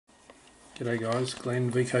G'day guys,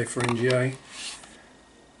 Glenn, VK4NGA.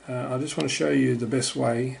 I just want to show you the best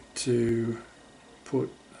way to put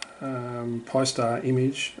Pi-Star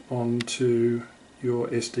image onto your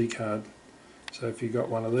SD card. So if you've got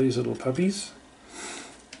one of these little puppies,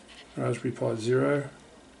 Raspberry Pi Zero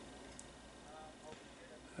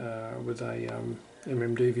with a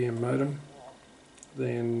MMDVM modem,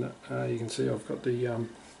 then you can see I've got the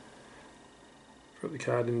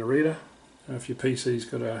card in the reader. If your PC's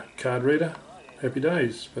got a card reader, happy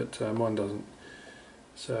days, but mine doesn't.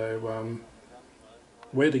 So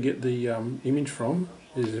where to get the image from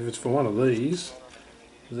is, if it's for one of these,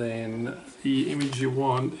 then the image you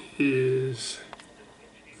want is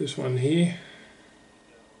this one here.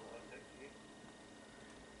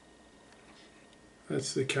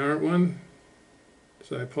 That's the current one.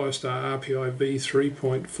 So Pi-Star RPI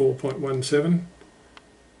v3.4.17.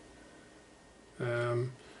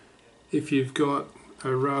 If you've got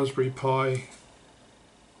a Raspberry Pi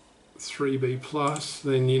 3B Plus,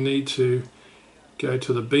 then you need to go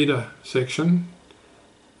to the beta section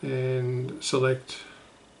and select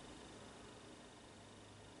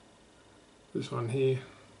this one here,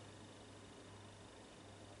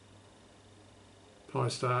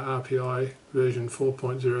 Pi-Star RPI version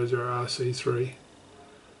 4.00 RC3.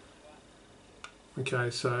 Okay,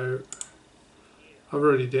 so I've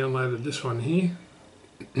already downloaded this one here.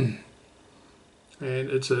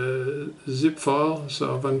 And it's a zip file,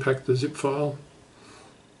 so I've unpacked the zip file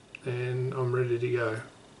and I'm ready to go.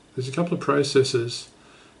 There's a couple of processes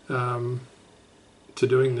to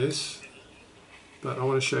doing this, but I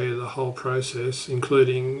want to show you the whole process,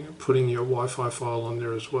 including putting your Wi-Fi file on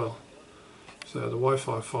there as well. So the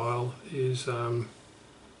Wi-Fi file is, I'll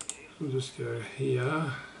just go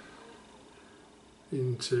here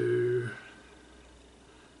into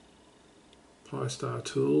Pi-Star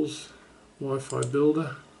Tools, Wi-Fi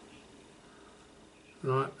Builder.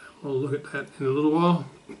 Right, we'll look at that in a little while.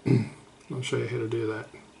 I'll show you how to do that.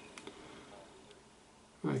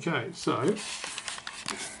 Okay, so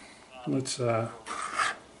let's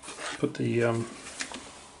put the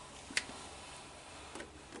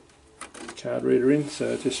card reader in,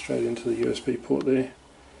 so just straight into the USB port there.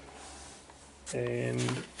 And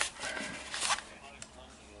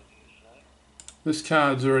this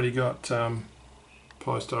card's already got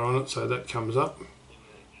Pi-Star on it, so that comes up.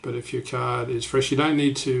 But if your card is fresh, you don't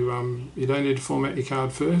need to format your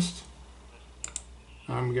card first.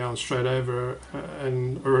 I'm going straight over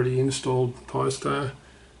and already installed Pi-Star.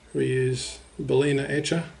 We use Bellina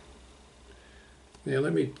Etcher. Now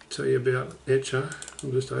let me tell you about Etcher. I'll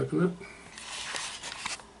just open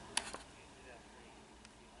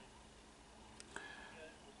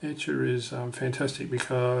it. Etcher is fantastic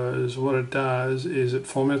because what it does is it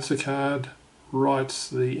formats the card, writes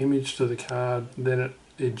the image to the card, then it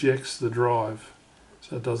ejects the drive.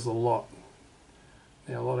 So it does the lot.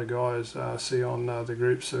 Now a lot of guys see on the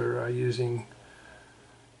groups are using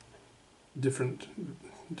different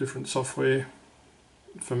software.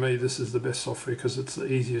 For me, this is the best software because it's the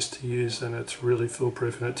easiest to use and it's really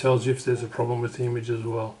foolproof, and it tells you if there's a problem with the image as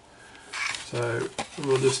well. So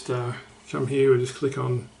we'll just come here, we'll just click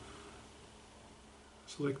on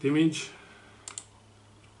select image,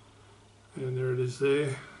 and there it is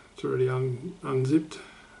there. It's already unzipped.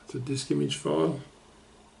 It's a disk image file.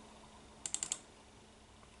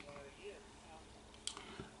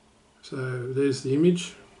 So there's the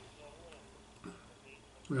image.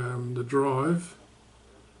 The drive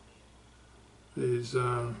is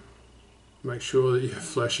make sure that you're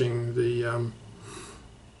flashing the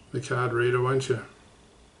card reader, won't you?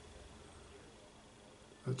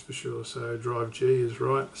 That's for sure. So drive G is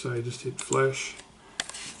right, so you just hit flash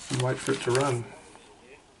and wait for it to run.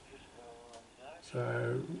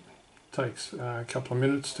 So it takes a couple of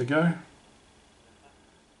minutes to go.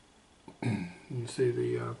 You can see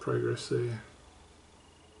the progress there.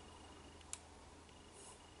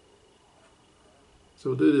 So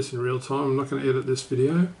we'll do this in real time. I'm not going to edit this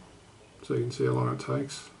video, so you can see how long it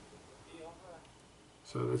takes.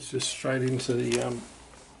 So let's just straight into the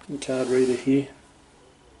card reader here.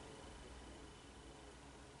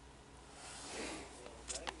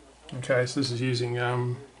 Okay, so this is using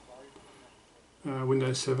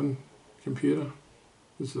Windows 7 computer.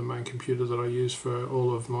 This is the main computer that I use for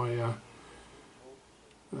all of my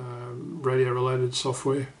radio related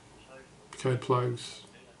software, code plugs,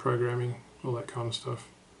 programming, all that kind of stuff.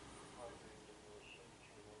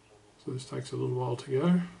 So this takes a little while to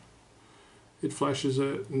go. It flashes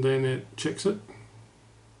it and then it checks it,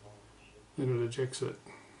 then it ejects it.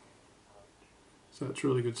 So it's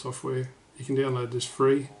really good software. You can download this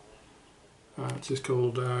free. It's just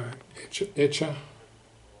called Etcher.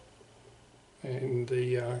 and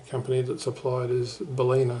the company that supplied is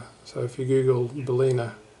Bellina. So if you Google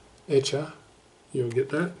Bellina etcher, you'll get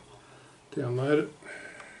that. Download it.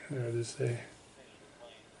 There it is there.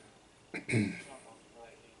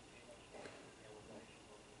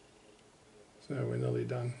 So we're nearly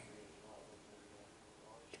done.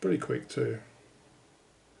 It's pretty quick too.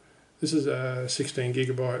 This is a 16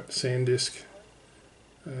 gigabyte SanDisk,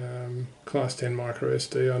 class 10 micro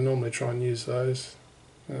SD. I normally try and use those.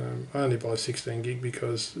 I only buy 16 gig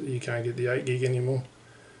because you can't get the 8 gig anymore.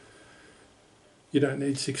 You don't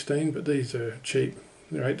need 16, but these are cheap.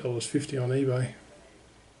 They're $8.50 on eBay.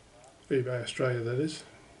 eBay Australia, that is.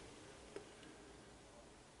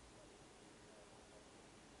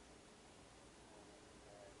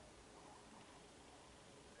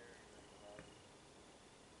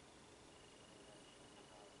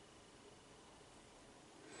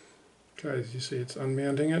 Okay, as you see, it's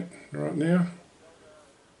unmounting it right now,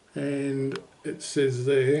 and it says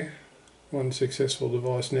there, one successful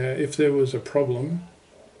device. Now, if there was a problem,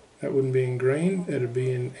 that wouldn't be in green, it'd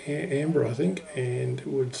be in amber, I think, and it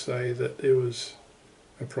would say that there was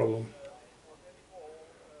a problem.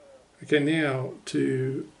 Okay, now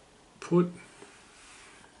to put,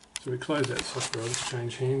 so we close that software, I'll just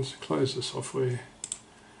change hands, close the software.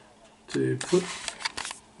 To put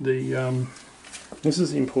the, this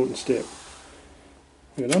is the important step.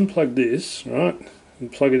 We're going to unplug this, right,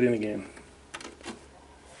 and plug it in again.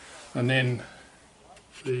 And then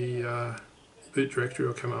the boot directory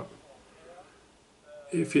will come up.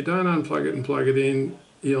 If you don't unplug it and plug it in,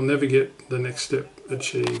 you'll never get the next step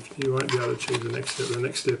achieved. You won't be able to achieve the next step. The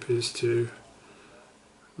next step is to,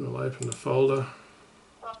 we'll open the folder,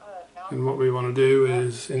 and what we want to do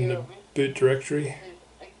is in the boot directory,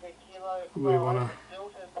 we want to,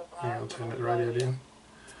 I'll turn that radio down.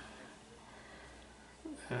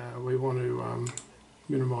 We want to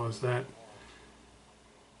minimize that.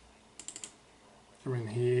 Come in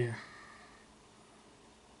here,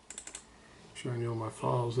 showing you all my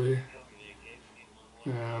files there.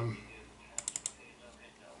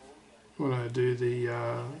 When I do the,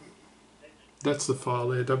 that's the file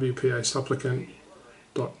there, WPA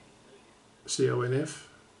supplicant.conf.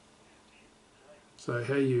 So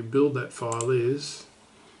how you build that file is,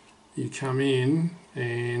 you come in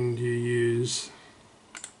and you use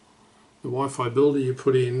the Wi-Fi builder you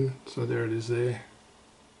put in, so there it is there.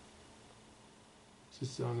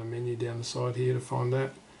 Just on the menu down the side here to find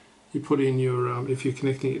that. You put in your, if you're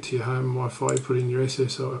connecting it to your home Wi-Fi, you put in your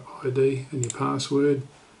SSID and your password,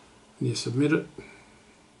 and you submit it.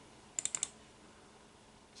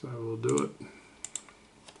 So we'll do it.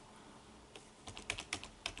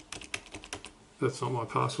 That's not my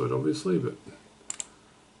password obviously, but,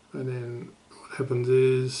 and then what happens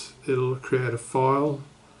is it'll create a file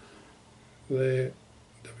there,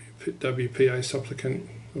 WPA supplicant,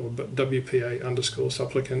 or WPA underscore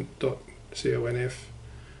supplicant.conf,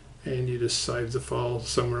 and you just save the file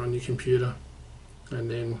somewhere on your computer,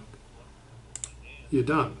 and then you're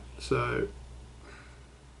done. So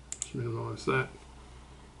let's minimize that.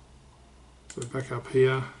 So back up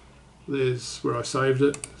here, there's where I saved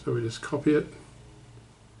it, so we just copy it.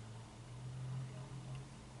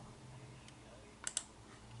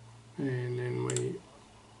 And then we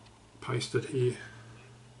paste it here.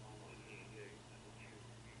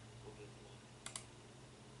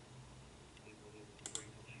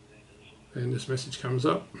 And this message comes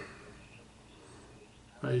up.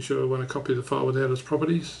 Are you sure you want to copy the file without its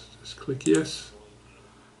properties? Just click yes.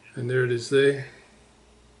 And there it is there.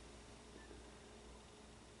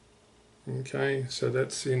 Okay, so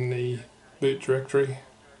that's in the boot directory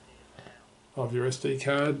of your SD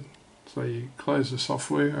card. So you close the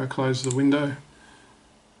software, or close the window,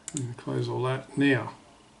 and close all that. Now,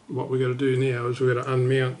 what we've got to do now is we've got to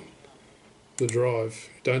unmount the drive.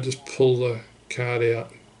 Don't just pull the card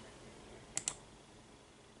out.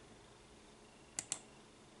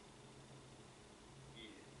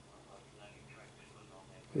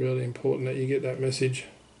 Really important that you get that message,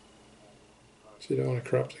 so you don't want to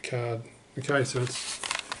corrupt the card. Okay, so it's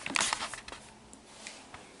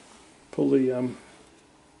pull the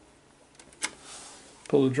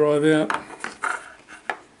drive out,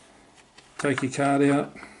 take your card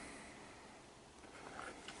out,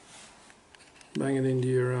 bang it into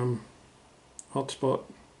your hotspot,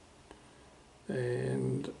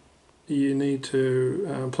 and you need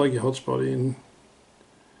to plug your hotspot in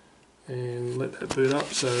and let that boot up.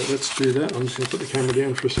 So let's do that. I'm just going to put the camera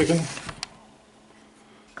down for a second.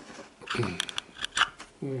 I'm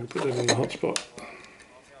going to put that in the hotspot.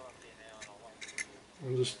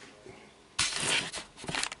 I'll just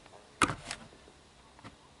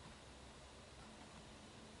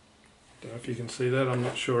Don't know if you can see that, I'm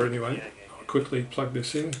not sure anyway. I'll quickly plug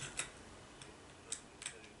this in.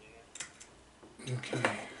 Okay,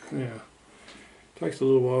 now, takes a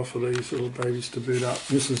little while for these little babies to boot up.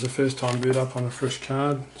 This is the first time boot up on a fresh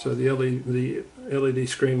card, so the LED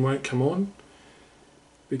screen won't come on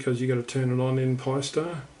because you've got to turn it on in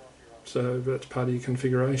Pi-Star, so that's part of your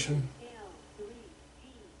configuration.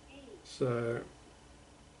 So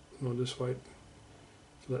I'll just wait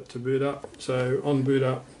for that to boot up. So on boot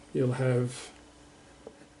up you'll have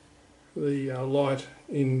the light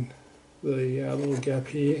in the little gap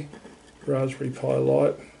here. Raspberry Pi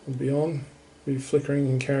light will be on, be flickering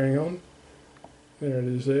and carrying on. There it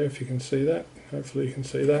is there, if you can see that. Hopefully you can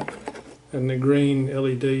see that. And the green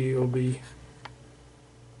LED will be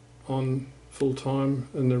on full time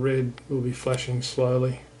and the red will be flashing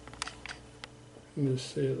slowly. You can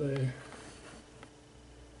just see it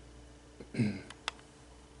there.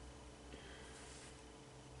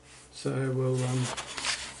 So we'll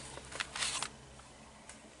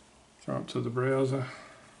throw up to the browser.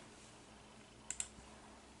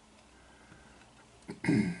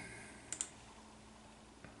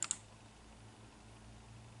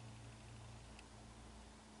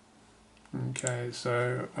 Okay,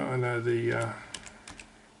 so I know the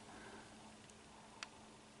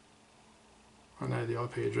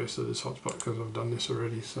IP address of this hotspot because I've done this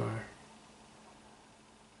already, so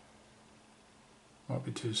might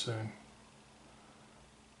be too soon.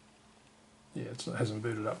 Yeah, it hasn't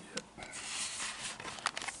booted up yet.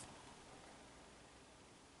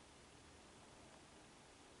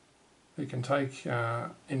 It can take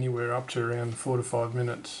anywhere up to around 4 to 5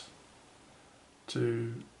 minutes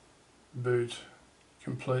to boot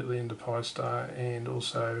completely into Pi-Star and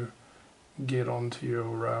also get onto your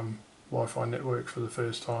Wi-Fi network for the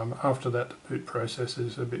first time. After that, the boot process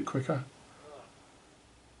is a bit quicker,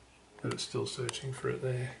 but it's still searching for it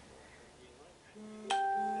there.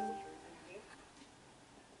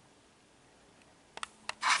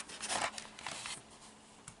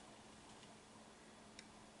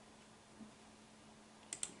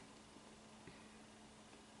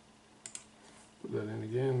 Put that in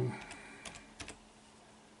again.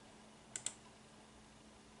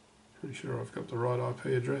 Pretty sure I've got the right IP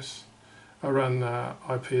address. I run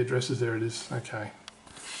IP addresses, there it is, okay.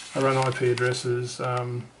 I run IP addresses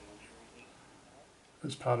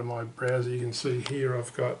as part of my browser. You can see here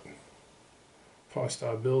I've got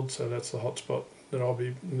Pi-Star build, so that's the hotspot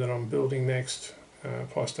that I'm building next.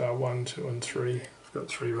 Pi-Star 1, 2 and 3, I've got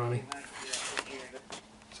 3 running.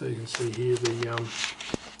 So you can see here the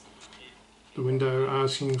window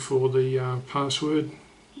asking for the password,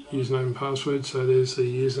 username and password, so there's the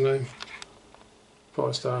username.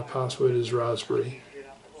 Pi-Star password is raspberry.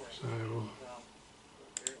 So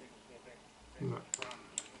no.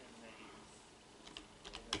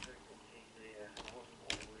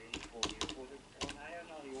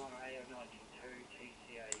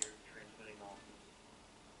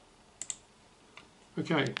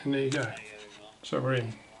 Okay, and there you go. So we're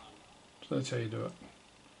in. So that's how you do it.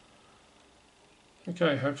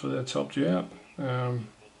 Okay, hopefully that's helped you out.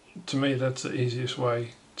 To me, that's the easiest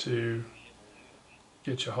way to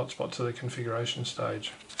get your hotspot to the configuration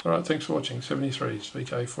stage. Alright, thanks for watching. 73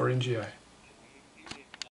 VK4NGA.